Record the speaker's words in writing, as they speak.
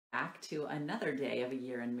back to another day of A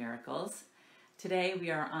Year in Miracles. Today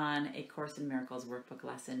we are on A Course in Miracles workbook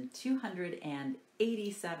lesson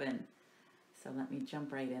 287. So let me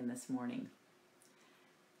jump right in this morning.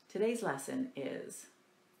 Today's lesson is,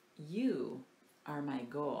 You are my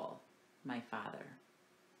goal, my Father.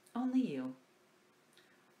 Only you.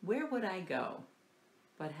 Where would I go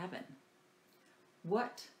but heaven?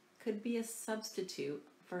 What could be a substitute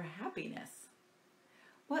for happiness?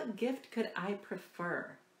 What gift could I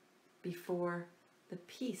prefer before the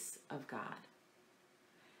peace of God?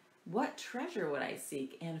 What treasure would I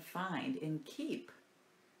seek and find and keep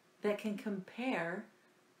that can compare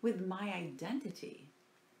with my identity?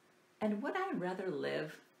 And would I rather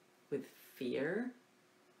live with fear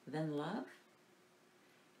than love?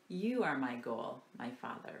 You are my goal, my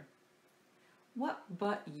Father. What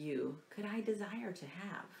but you could I desire to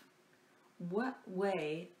have? What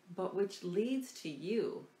way but which leads to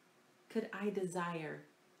you could I desire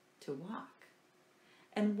to walk?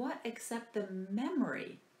 And what except the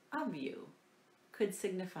memory of you could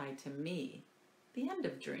signify to me the end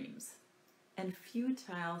of dreams and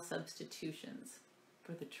futile substitutions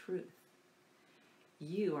for the truth?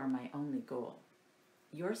 You are my only goal.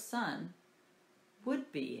 Your Son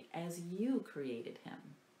would be as you created him.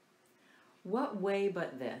 What way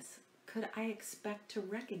but this could I expect to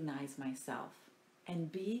recognize myself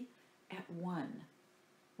and be at one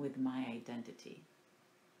with my identity?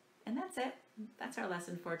 And that's it. That's our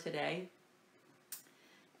lesson for today.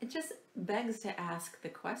 It just begs to ask the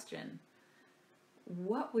question,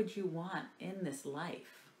 what would you want in this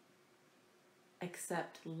life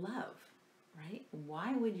except love, right?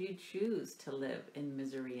 Why would you choose to live in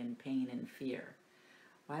misery and pain and fear?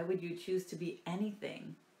 Why would you choose to be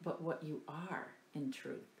anything but what you are in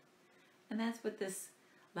truth? And that's what this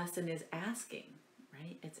lesson is asking,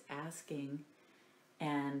 right? It's asking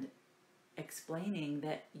and explaining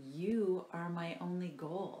that you are my only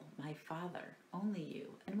goal, my Father, only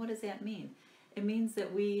you. And what does that mean? It means that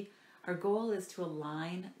our goal is to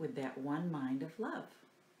align with that one mind of love.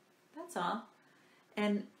 That's all.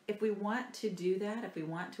 And if we want to do that, if we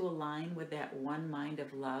want to align with that one mind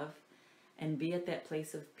of love and be at that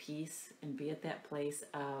place of peace and be at that place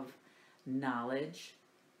of knowledge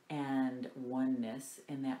and oneness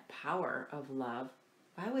and that power of love,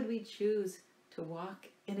 why would we choose to walk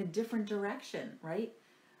in a different direction, right?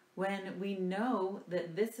 When we know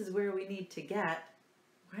that this is where we need to get,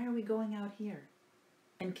 why are we going out here?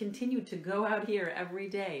 And continue to go out here every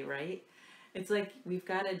day, right? It's like we've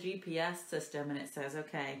got a GPS system and it says,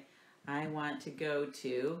 okay, I want to go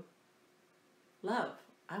to love.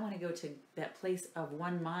 I want to go to that place of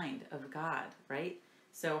one mind of God, right?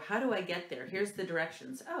 So how do I get there? Here's the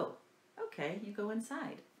directions. Oh, okay, you go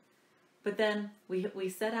inside. But then we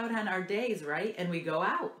set out on our days, right? And we go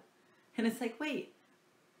out. And it's like, wait,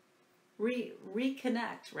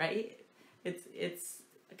 reconnect, right? It's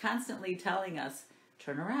constantly telling us,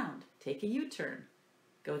 turn around, take a U-turn,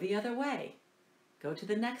 go the other way, go to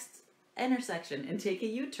the next intersection and take a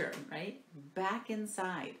U-turn, right? Back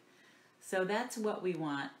inside. So that's what we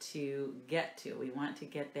want to get to. We want to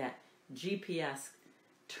get that GPS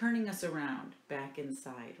turning us around back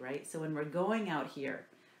inside, right? So when we're going out here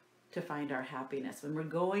to find our happiness, when we're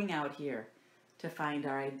going out here to find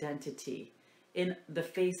our identity in the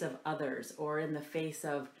face of others or in the face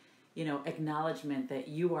of, acknowledgement that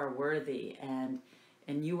you are worthy and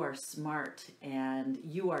you are smart and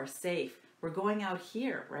you are safe. We're going out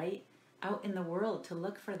here, right? Out in the world to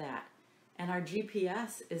look for that. And our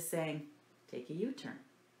GPS is saying, take a U-turn,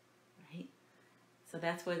 right? So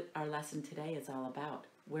that's what our lesson today is all about.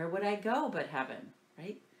 Where would I go but heaven,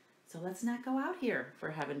 right? So let's not go out here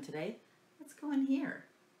for heaven today. Let's go in here.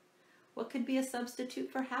 What could be a substitute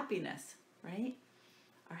for happiness, right?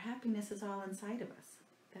 Our happiness is all inside of us.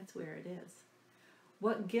 That's where it is.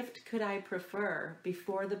 What gift could I prefer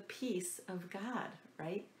before the peace of God,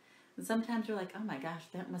 right? And sometimes we're like, oh my gosh,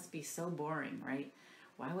 that must be so boring, right?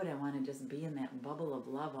 Why would I want to just be in that bubble of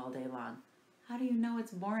love all day long? How do you know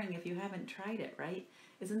it's boring if you haven't tried it, right?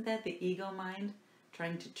 Isn't that the ego mind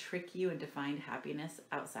trying to trick you into find happiness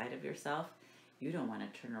outside of yourself? You don't want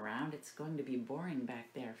to turn around. It's going to be boring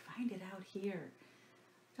back there. Find it out here.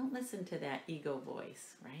 Don't listen to that ego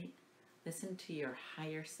voice, right? Listen to your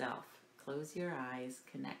higher self. Close your eyes,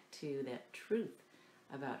 connect to that truth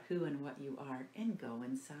about who and what you are, and go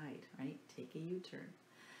inside, right? Take a U-turn.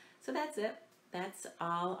 So that's it. That's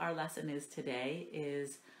all our lesson is today,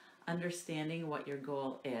 is understanding what your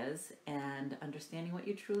goal is and understanding what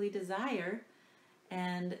you truly desire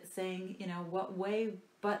and saying, what way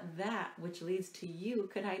but that which leads to you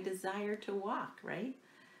could I desire to walk, right?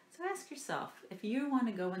 So So ask yourself, if you want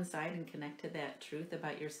to go inside and connect to that truth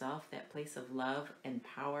about yourself, that place of love and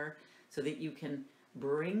power, so that you can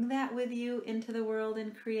bring that with you into the world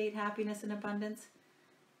and create happiness and abundance,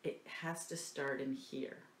 it has to start in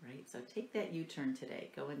here, right? So take that U-turn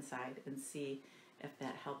today. Go inside and see if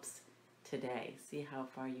that helps today. See how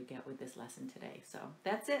far you get with this lesson today. So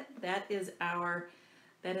that's it. That is our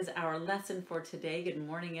lesson for today. Good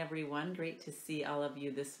morning, everyone. Great to see all of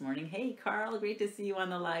you this morning. Hey, Carl, great to see you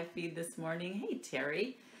on the live feed this morning. Hey,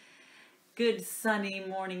 Terry. Good sunny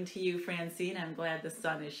morning to you, Francine. I'm glad the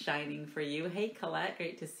sun is shining for you. Hey, Colette,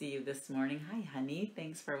 great to see you this morning. Hi, honey.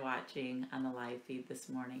 Thanks for watching on the live feed this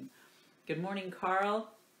morning. Good morning, Carl.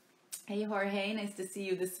 Hey, Jorge, nice to see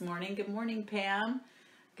you this morning. Good morning, Pam.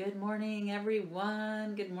 Good morning,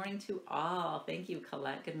 everyone. Good morning to all. Thank you,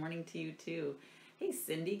 Colette. Good morning to you, too. Hey,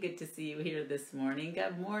 Cindy, good to see you here this morning.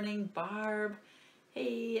 Good morning, Barb.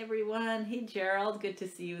 Hey, everyone. Hey, Gerald, good to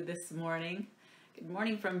see you this morning. Good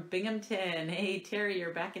morning from Binghamton. Hey, Terry,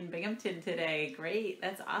 you're back in Binghamton today. Great,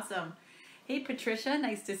 that's awesome. Hey, Patricia,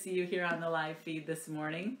 nice to see you here on the live feed this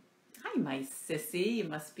morning. Hi, my sissy. You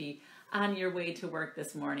must be on your way to work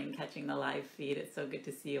this morning, catching the live feed. It's so good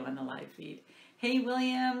to see you on the live feed. Hey,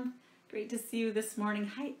 William, great to see you this morning.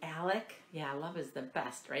 Hi, Alec. Yeah, love is the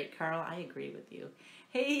best, right, Carl? I agree with you.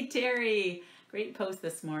 Hey, Terry, great post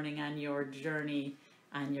this morning on your journey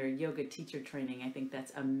on your yoga teacher training. I think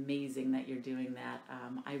that's amazing that you're doing that.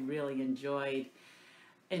 I really enjoyed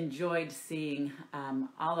seeing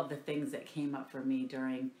all of the things that came up for me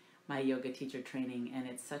during my yoga teacher training, and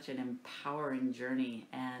it's such an empowering journey,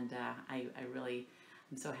 and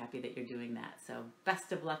I'm so happy that you're doing that. So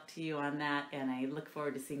best of luck to you on that, and I look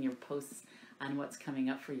forward to seeing your posts on what's coming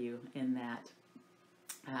up for you in that.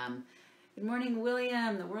 Good morning,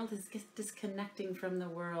 William. The world is disconnecting from the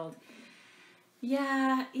world.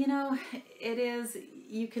 Yeah, you know, it is.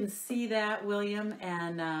 You can see that, William,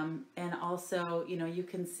 and also, you know, you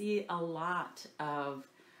can see a lot of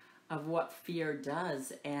what fear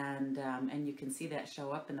does, and you can see that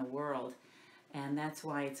show up in the world, and that's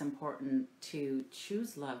why it's important to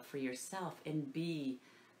choose love for yourself and be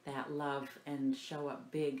that love and show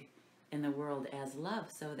up big in the world as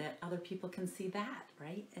love, so that other people can see that,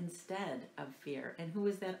 right, instead of fear. And who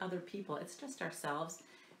is that other people? It's just ourselves.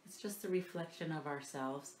 It's just a reflection of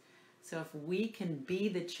ourselves. So if we can be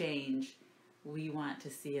the change we want to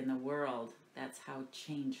see in the world, that's how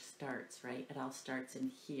change starts, right? It all starts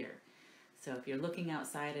in here. So if you're looking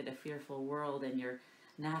outside at a fearful world and you're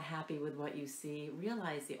not happy with what you see,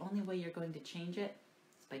 realize the only way you're going to change it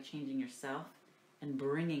is by changing yourself and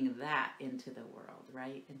bringing that into the world,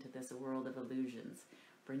 right? Into this world of illusions,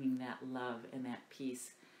 bringing that love and that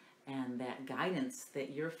peace and that guidance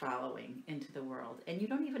that you're following into the world. And you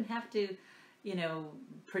don't even have to, you know,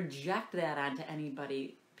 project that onto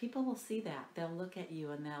anybody. People will see that. They'll look at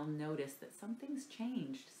you and they'll notice that something's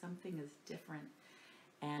changed, something is different.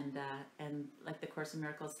 And like the Course in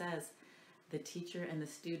Miracles says, the teacher and the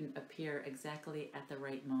student appear exactly at the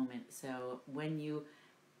right moment. So when you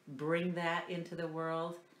bring that into the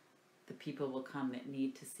world, the people will come that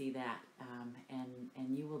need to see that,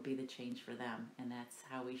 and you will be the change for them. And that's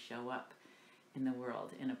how we show up in the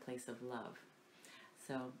world, in a place of love.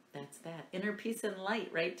 So that's that. Inner peace and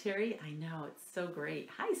light, right, Terry? I know, it's so great.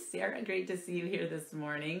 Hi, Sarah. Great to see you here this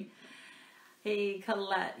morning. Hey,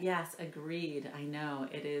 Colette. Yes, agreed. I know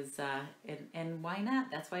it is. And why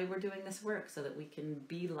not? That's why we're doing this work, so that we can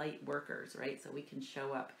be light workers, right? So we can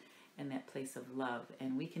show up in that place of love,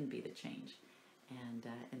 and we can be the change, and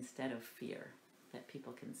instead of fear, that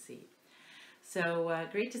people can see. So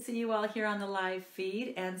great to see you all here on the live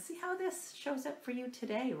feed, and see how this shows up for you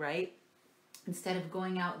today, right? Instead of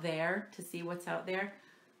going out there to see what's out there,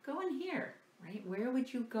 go in here, right? Where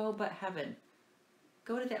would you go but heaven?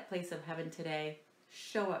 Go to that place of heaven today.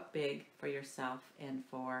 Show up big for yourself and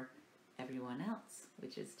for everyone else,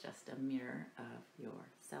 which is just a mirror of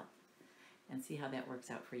yourself. And see how that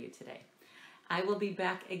works out for you today. I will be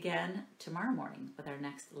back again tomorrow morning with our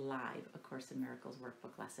next live A Course in Miracles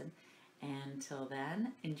workbook lesson. And until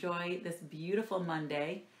then, enjoy this beautiful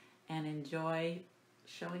Monday, and enjoy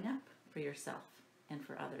showing up for yourself and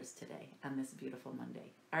for others today on this beautiful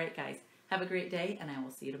Monday. All right, guys, have a great day, and I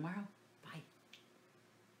will see you tomorrow.